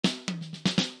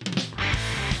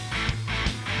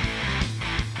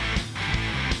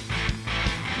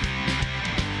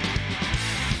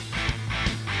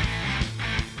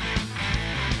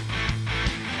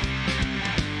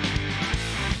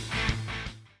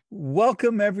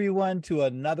Welcome, everyone, to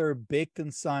another Baked in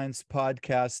Science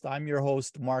podcast. I'm your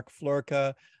host, Mark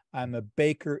Floerke. I'm a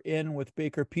baker with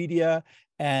BAKERpedia,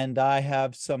 and I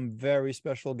have some very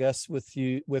special guests with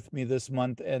me this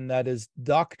month, and that is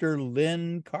Dr.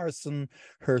 Lin Carson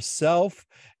herself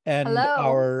and Hello.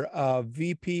 our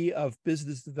VP of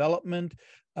Business Development,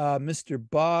 Mr.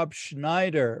 Bob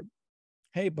Schnyder.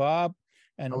 Hey, Bob.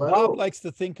 And Hello. Bob likes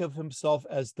to think of himself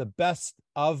as the best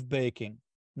of baking,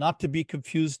 not to be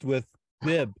confused with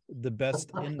Bib, the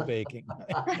best in baking.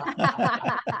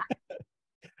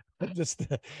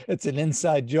 It's an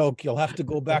inside joke. You'll have to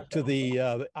go back to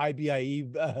the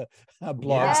IBIE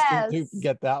blogs to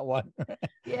get that one. When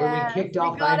we kicked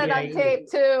off got it on tape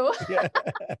too.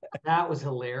 That was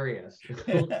hilarious.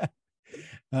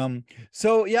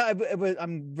 So yeah,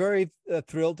 I'm very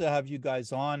thrilled to have you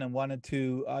guys on and wanted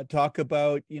to talk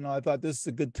about, I thought this is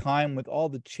a good time with all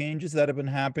the changes that have been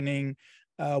happening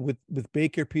with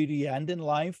BAKERpedia and in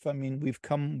life. I mean,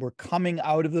 we're coming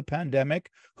out of the pandemic.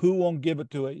 Who won't give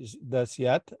it to us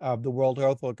yet? The World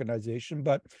Health Organization,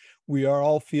 but we are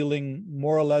all feeling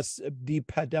more or less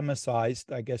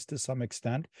depandemicized, I guess, to some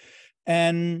extent.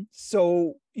 And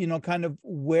so, kind of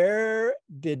where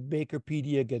did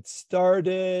BAKERpedia get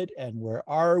started, and where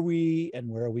are we, and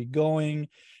where are we going?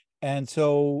 And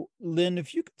so, Lin,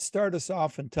 if you could start us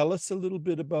off and tell us a little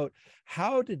bit about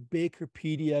how did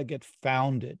BAKERpedia get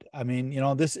founded? I mean,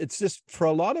 it's just, for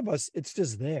a lot of us, it's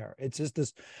just there. It's just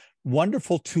this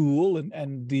wonderful tool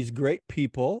and these great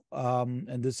people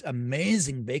and this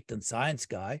amazing Baked in Science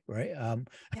guy, right?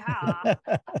 Yeah.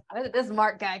 Where did this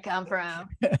Mark guy come from?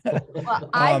 Well,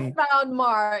 I found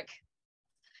Mark.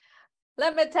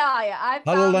 Let me tell you, I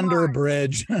huddled found under Mark. a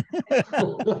bridge.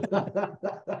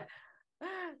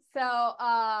 So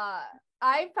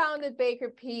I founded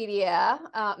BAKERpedia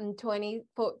in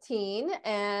 2014,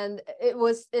 and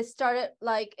it started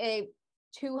like a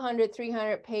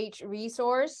 200-300 page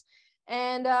resource,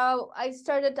 and I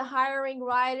started hiring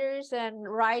writers and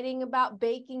writing about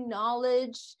baking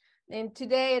knowledge, and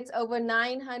today it's over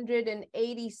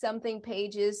 980 something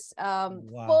pages, Wow.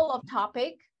 full of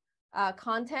topic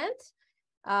content.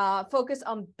 Focus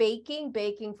on baking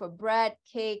for bread,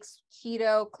 cakes,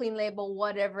 keto, clean label,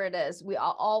 whatever it is. We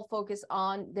all focus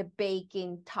on the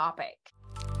baking topic.